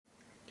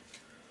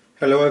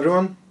Hello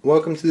everyone,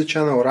 welcome to the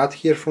channel. Rad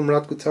here from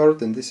Radko Tarot,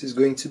 and this is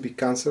going to be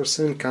Cancer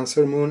Sun,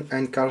 Cancer Moon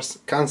and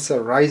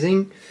Cancer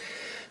Rising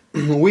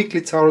weekly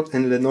tarot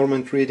and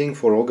Lenormand reading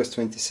for August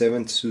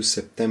 27th to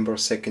September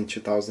 2nd,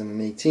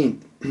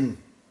 2018.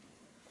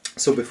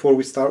 So before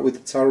we start with the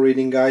tarot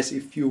reading, guys,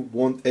 if you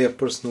want a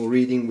personal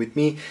reading with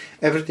me,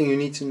 everything you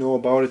need to know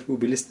about it will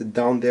be listed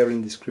down there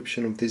in the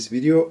description of this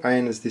video.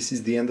 And as this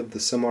is the end of the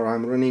summer,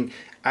 I'm running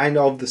end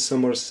of the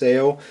summer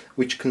sale,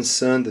 which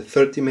concerned the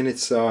 30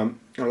 minutes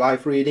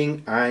live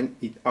reading, and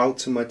it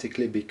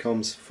automatically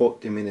becomes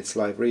 40 minutes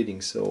live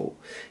reading. So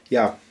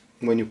yeah,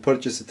 when you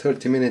purchase a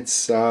 30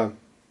 minutes live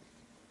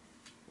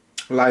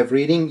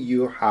reading,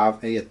 you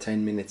have a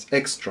 10 minutes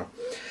extra.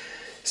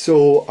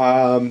 So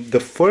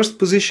the first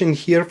position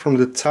here from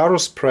the tarot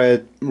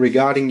spread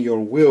regarding your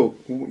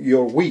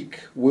week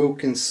will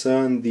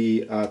concern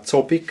the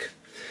topic.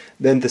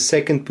 Then the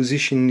second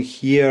position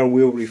here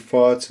will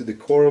refer to the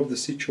core of the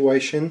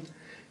situation.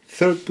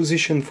 Third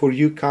position for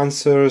you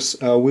Cancers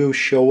will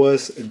show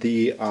us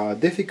the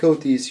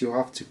difficulties you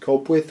have to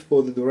cope with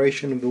for the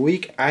duration of the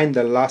week, and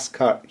the last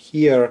card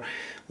here,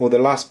 or the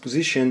last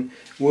position,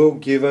 will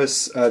give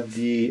us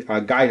the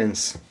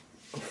guidance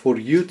for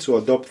you to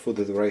adopt for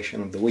the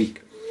duration of the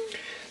week.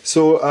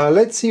 So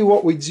let's see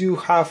what we do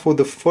have for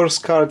the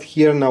first card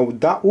here. Now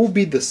that will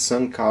be the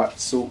Sun card.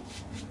 So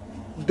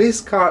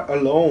this card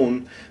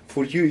alone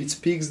for you, it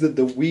speaks that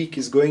the week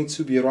is going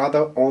to be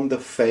rather on the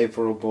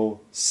favorable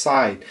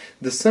side.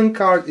 The Sun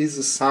card is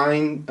a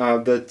sign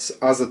that,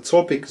 as a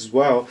topic as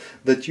well,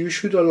 that you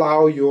should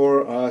allow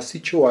your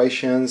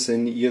situations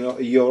and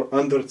your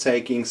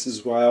undertakings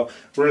as well,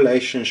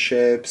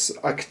 relationships,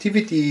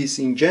 activities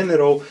in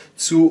general,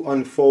 to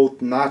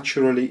unfold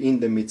naturally in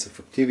the midst of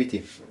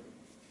activity.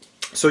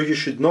 So you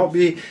should not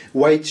be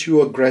way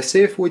too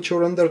aggressive with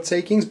your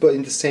undertakings, but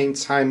in the same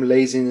time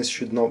laziness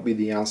should not be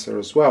the answer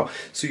as well.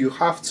 So you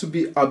have to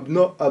be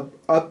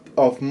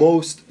of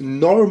most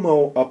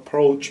normal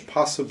approach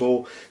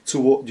possible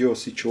to your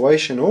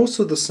situation.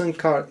 Also, the Sun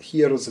card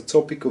here as a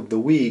topic of the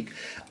week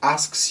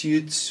asks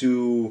you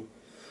to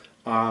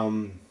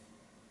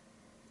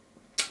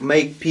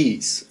make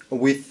peace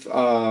with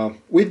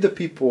the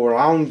people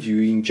around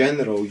you in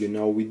general,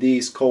 with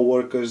these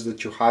co-workers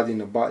that you had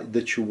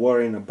that you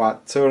were in a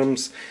bad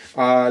terms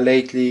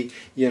lately.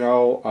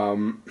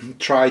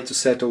 Try to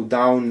settle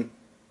down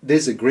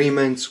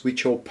disagreements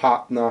with your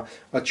partner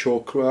at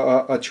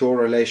your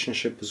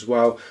relationship as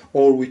well,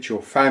 or with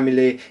your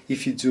family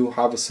if you do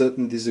have a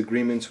certain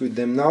disagreement with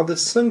them. Now the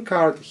Sun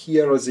card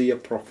here has a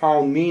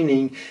profound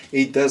meaning.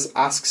 It does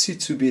asks you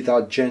to be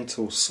that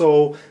gentle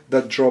soul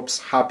that drops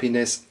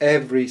happiness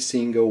every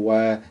single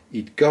where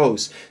it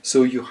goes.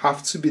 So you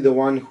have to be the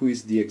one who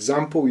is the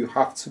example. You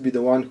have to be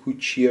the one who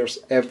cheers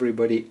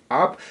everybody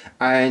up,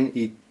 and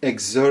it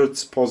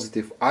exerts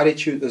positive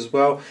attitude as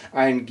well,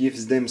 and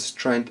gives them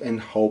strength and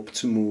hope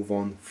to move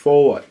on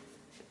forward.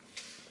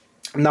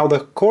 Now the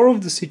core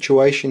of the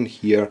situation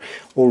here,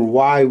 or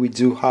why we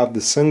do have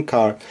the Sun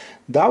card,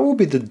 that will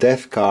be the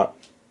Death card.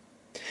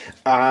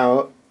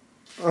 That's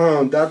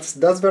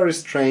very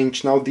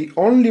strange. Now the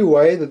only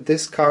way that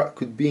this card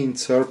could be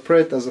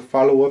interpreted as a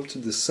follow-up to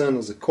the Sun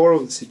as a core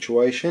of the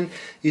situation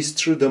is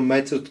through the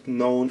method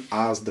known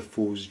as the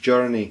Fool's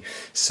Journey.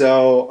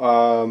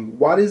 So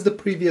what is the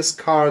previous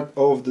card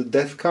of the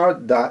Death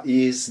card? That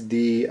is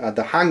the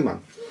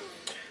Hangman.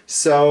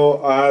 So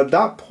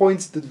that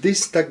points to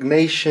this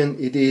stagnation.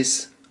 It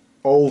is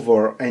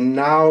over, and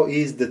now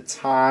is the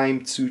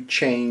time to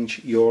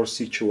change your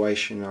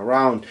situation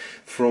around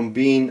from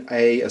being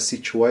a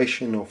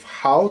situation of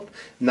halt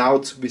now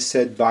to be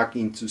set back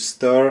into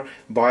stir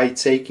by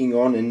taking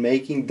on and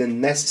making the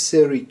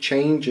necessary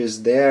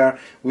changes there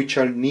which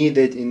are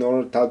needed in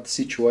order that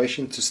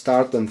situation to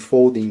start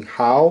unfolding.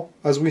 How?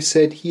 As we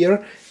said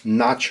here,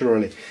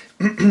 naturally.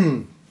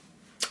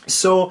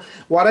 So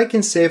what I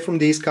can say from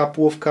these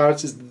couple of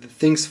cards is that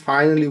things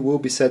finally will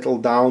be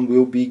settled down,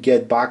 will be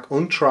get back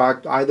on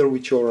track, either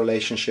with your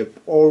relationship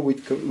or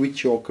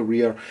with your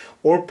career,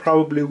 or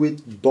probably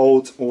with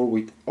both, or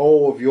with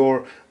all of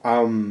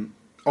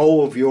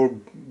your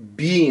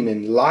being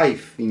and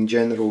life in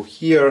general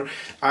here.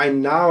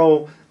 And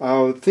now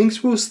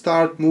things will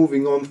start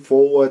moving on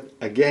forward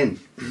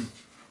again.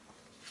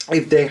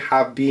 If they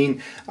have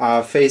been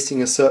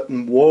facing a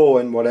certain wall,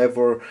 and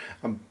whatever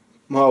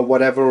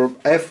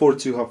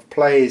effort you have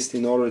placed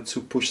in order to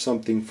push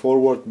something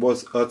forward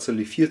was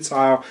utterly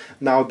futile,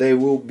 now they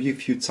will be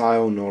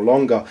futile no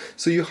longer.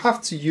 So you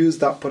have to use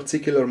that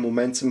particular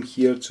momentum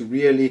here to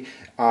really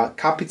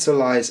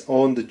capitalize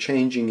on the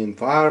changing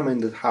environment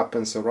that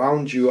happens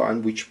around you,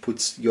 and which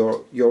puts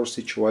your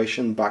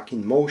situation back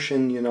in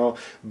motion,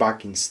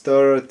 back in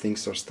stir.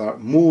 Things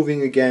start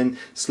moving again,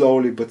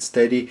 slowly but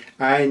steady,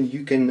 and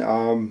you can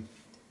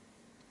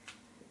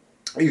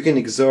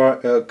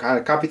exert, kind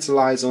of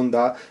capitalize on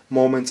that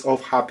moments of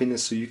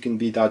happiness, so you can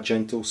be that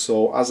gentle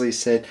soul, as I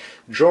said,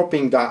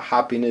 dropping that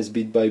happiness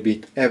bit by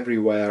bit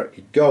everywhere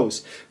it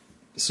goes.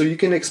 So you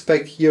can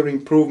expect here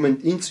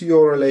improvement into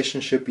your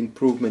relationship,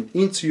 improvement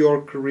into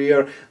your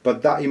career,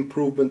 but that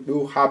improvement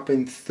will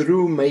happen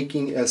through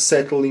making a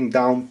settling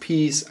down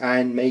peace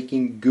and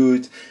making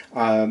good,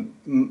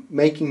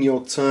 making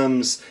your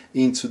terms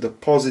into the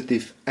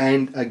positive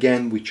end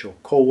again with your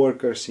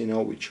co-workers, you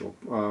know, with your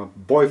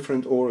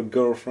boyfriend or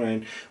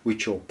girlfriend,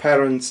 with your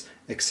parents,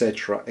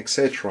 etc.,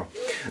 etc.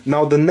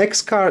 Now the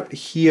next card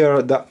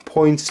here that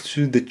points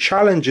to the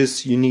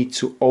challenges you need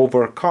to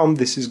overcome,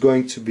 this is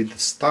going to be the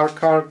Star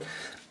card.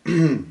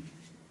 And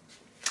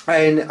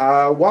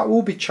what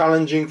will be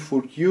challenging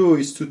for you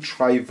is to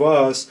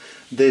traverse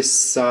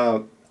this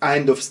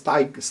end of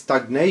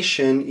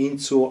stagnation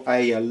into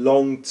a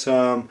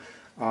long-term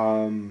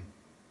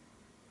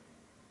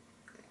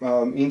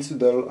into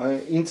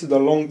the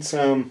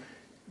long-term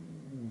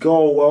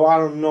goal. Well, I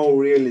don't know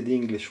really the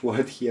English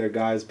word here,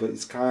 guys, but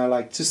it's kind of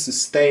like to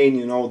sustain,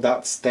 you know,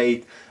 that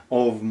state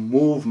of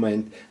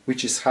movement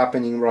which is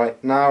happening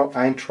right now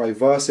and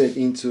traverse it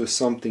into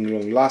something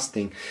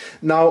long-lasting.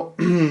 Now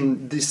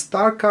the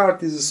Star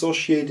card is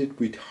associated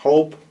with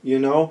hope, you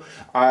know,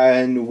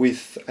 and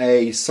with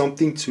a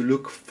something to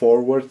look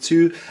forward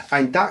to,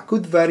 and that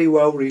could very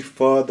well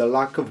refer the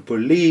lack of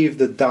belief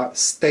that that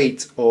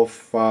state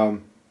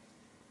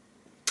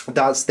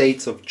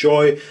of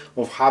joy,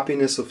 of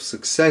happiness, of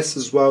success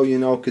as well, you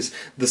know, because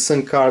the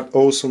Sun card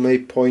also may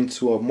point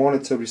to a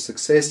monetary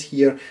success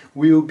here,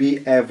 will be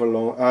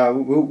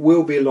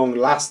will be long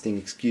lasting,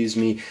 excuse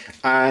me,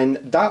 and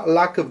that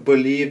lack of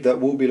belief that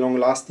will be long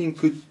lasting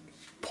could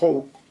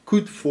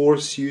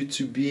force you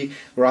to be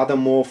rather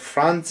more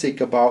frantic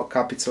about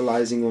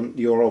capitalizing on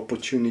your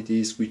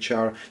opportunities which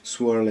are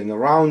swirling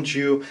around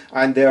you,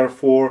 and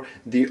therefore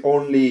the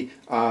only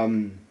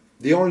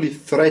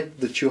threat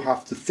that you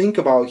have to think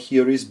about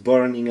here is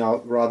burning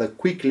out rather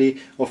quickly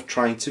of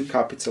trying to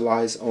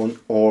capitalize on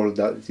all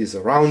that is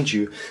around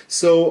you.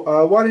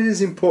 So what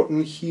is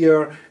important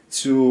here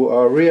to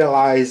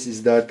realize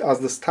is that as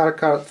the Star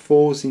card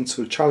falls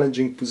into a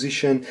challenging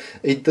position,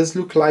 it does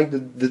look like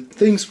the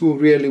things will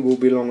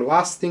be long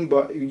lasting,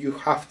 but you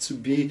have to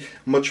be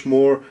much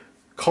more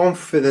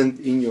confident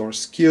in your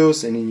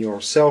skills and in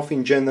yourself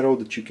in general,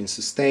 that you can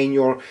sustain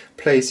your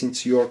place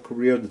into your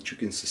career, that you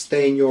can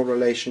sustain your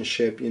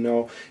relationship, you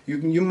know.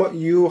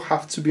 You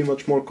have to be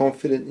much more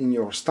confident in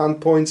your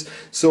standpoints.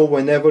 So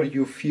whenever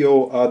you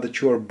feel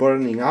that you are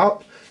burning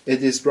out,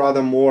 it is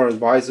rather more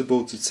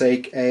advisable to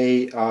take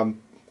a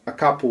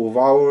couple of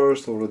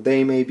hours or a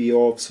day maybe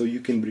off, so you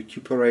can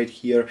recuperate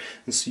here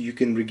and so you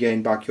can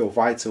regain back your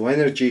vital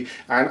energy,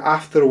 and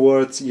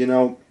afterwards, you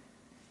know,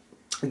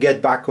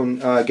 get back on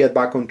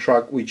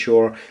track with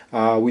your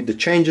with the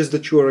changes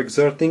that you are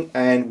exerting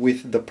and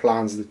with the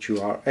plans that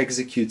you are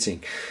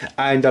executing.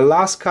 And the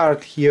last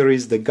card here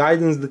is the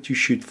guidance that you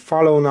should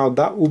follow. Now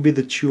that will be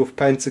the Two of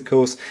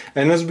Pentacles,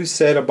 and as we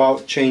said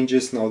about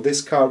changes, now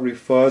this card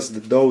refers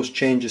that those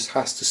changes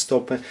has to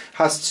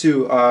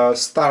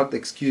start,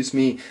 excuse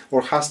me,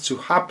 or has to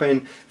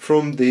happen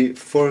from the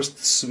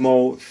first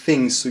small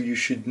things. So you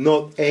should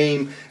not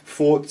aim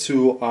for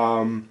to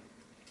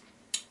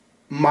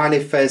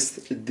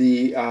manifest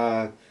the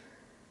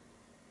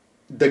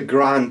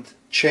grand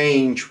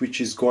change which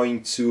is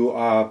going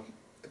to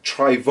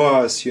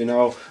traverse, you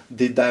know,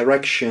 the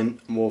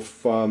direction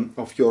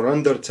of your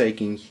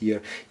undertaking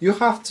here. You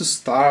have to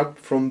start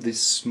from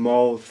these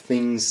small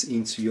things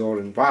into your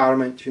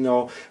environment, you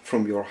know,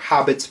 from your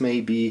habits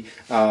maybe,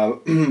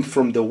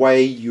 from the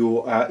way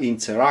you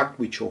interact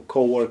with your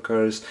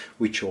co-workers,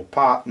 with your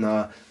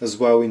partner, as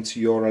well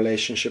into your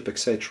relationship,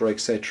 etc.,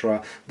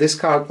 etc. This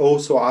card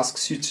also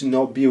asks you to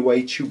not be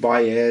way too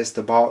biased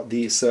about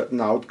the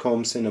certain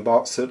outcomes and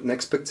about certain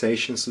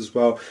expectations as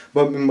well,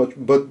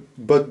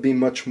 but be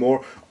much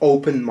more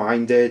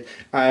open-minded,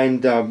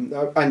 and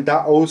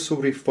that also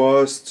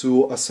refers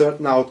to a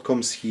certain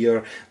outcomes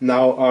here.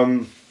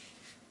 Now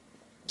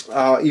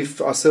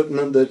if a certain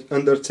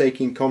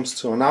undertaking comes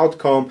to an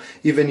outcome,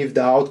 even if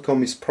the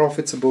outcome is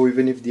profitable,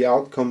 even if the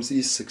outcome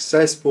is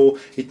successful,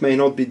 it may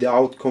not be the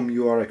outcome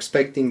you are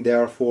expecting.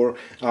 Therefore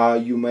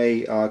you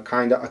may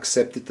kind of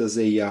accept it as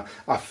a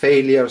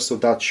failure, so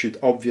that should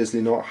obviously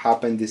not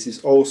happen. This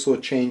is also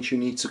a change you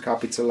need to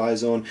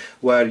capitalize on,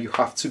 where you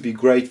have to be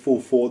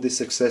grateful for the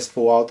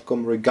successful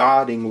outcome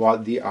regarding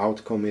what the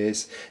outcome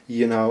is,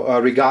 you know,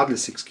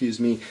 regardless, excuse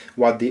me,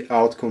 what the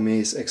outcome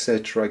is,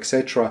 etc.,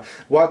 etc.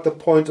 What the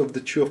point of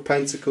the Two of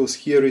Pentacles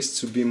here is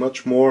to be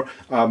much more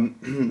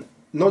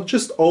not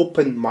just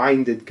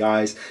open-minded,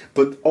 guys,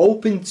 but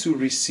open to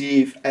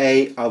receive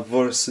a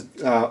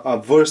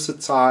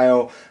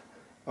versatile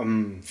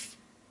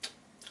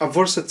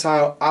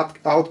versatile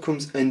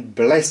outcomes and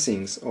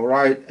blessings. All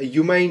right,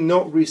 you may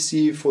not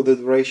receive for the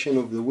duration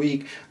of the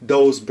week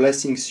those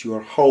blessings you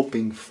are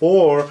hoping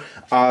for,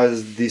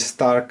 as the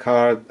star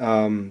card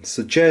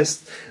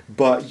suggests,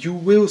 but you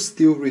will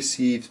still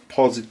receive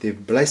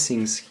positive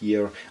blessings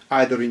here,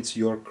 either into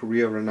your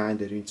career and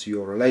either into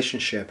your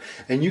relationship,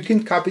 and you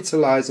can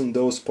capitalize on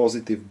those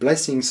positive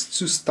blessings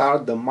to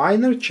start the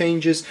minor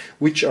changes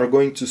which are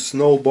going to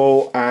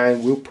snowball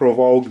and will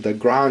provoke the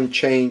grand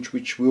change,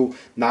 which will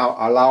now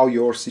allow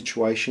your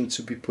situation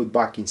to be put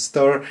back in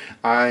stir,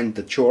 and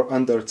that your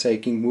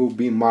undertaking will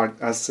be marked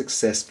as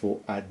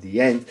successful at the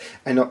end,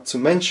 and not to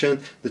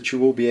mention that you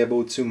will be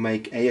able to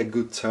make a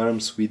good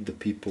terms with the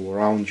people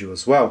around you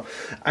as well.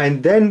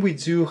 And then we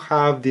do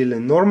have the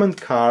Lenormand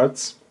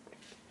cards,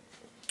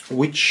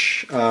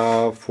 which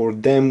for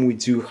them we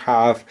do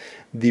have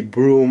the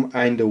broom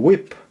and the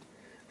whip,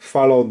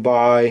 followed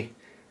by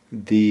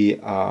the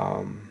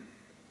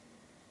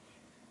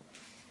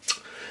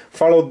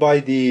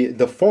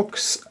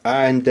fox,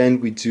 and then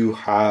we do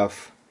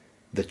have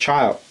the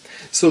child.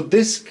 So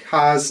this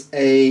has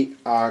a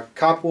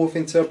couple of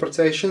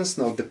interpretations.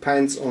 Now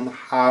depends on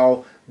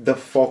how the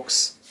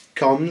fox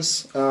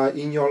comes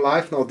in your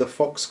life. Now the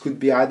fox could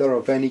be either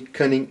a very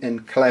cunning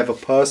and clever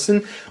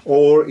person,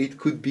 or it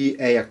could be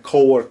a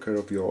co-worker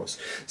of yours.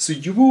 So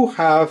you will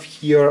have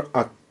here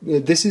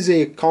this is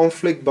a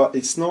conflict, but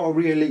it's not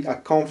really a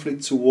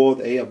conflict toward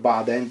a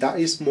bad end. That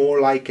is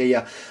more like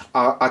a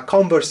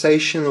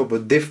conversation over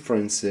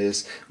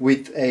differences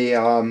with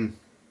an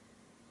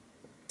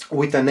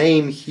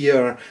aim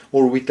here,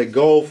 or with a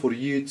goal for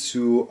you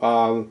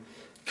to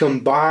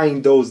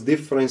combine those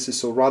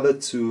differences, or rather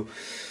to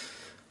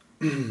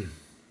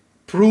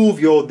prove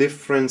your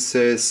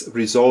differences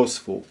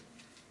resourceful,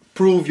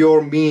 prove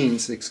your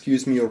means,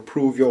 or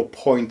prove your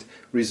point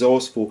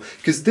resourceful.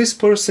 Because this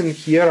person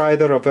here,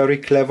 either a very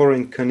clever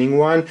and cunning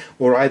one,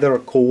 or either a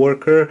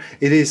co-worker,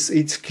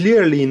 it's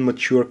clearly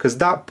immature, because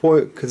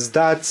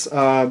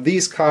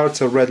these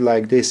cards are read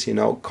like this, you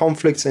know,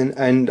 conflicts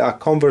and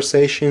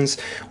conversations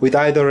with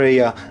either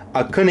a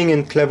cunning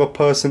and clever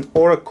person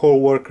or a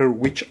co-worker,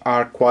 which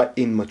are quite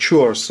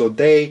immature. So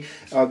they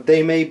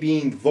may be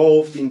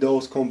involved in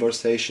those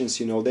conversations,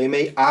 you know, they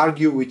may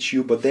argue with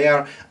you, but they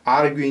are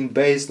arguing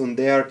based on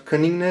their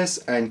cunningness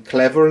and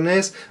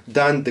cleverness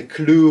than the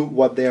clue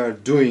what they are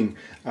doing.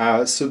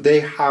 So they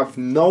have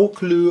no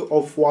clue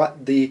of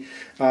what the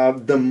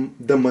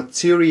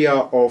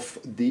material of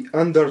the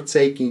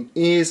undertaking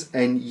is,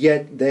 and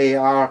yet they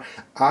are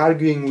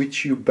arguing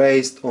with you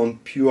based on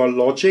pure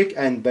logic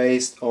and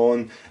based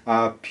on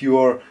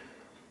pure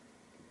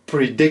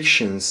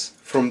predictions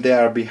from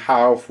their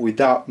behalf,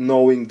 without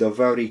knowing the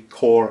very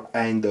core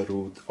and the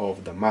root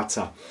of the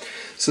matter.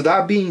 So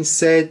that being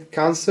said,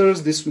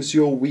 Cancers, this was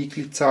your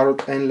weekly Tarot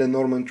and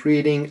Lenormand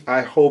reading.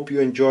 I hope you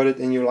enjoyed it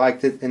and you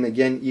liked it. And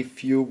again,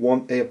 if you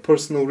want a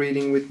personal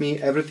reading with me,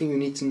 everything you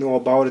need to know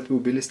about it will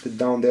be listed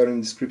down there in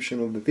the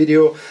description of the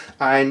video.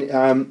 And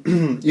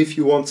if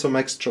you want some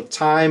extra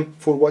time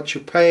for what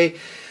you pay,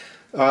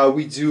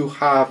 we do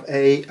have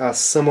a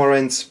summer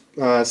end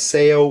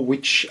sale,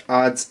 which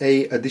adds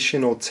a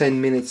additional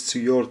 10 minutes to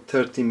your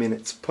 30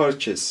 minutes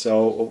purchase.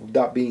 So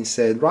that being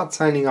said, Rad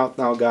signing out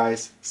now,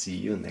 guys. See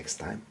you next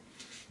time.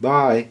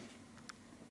 Bye.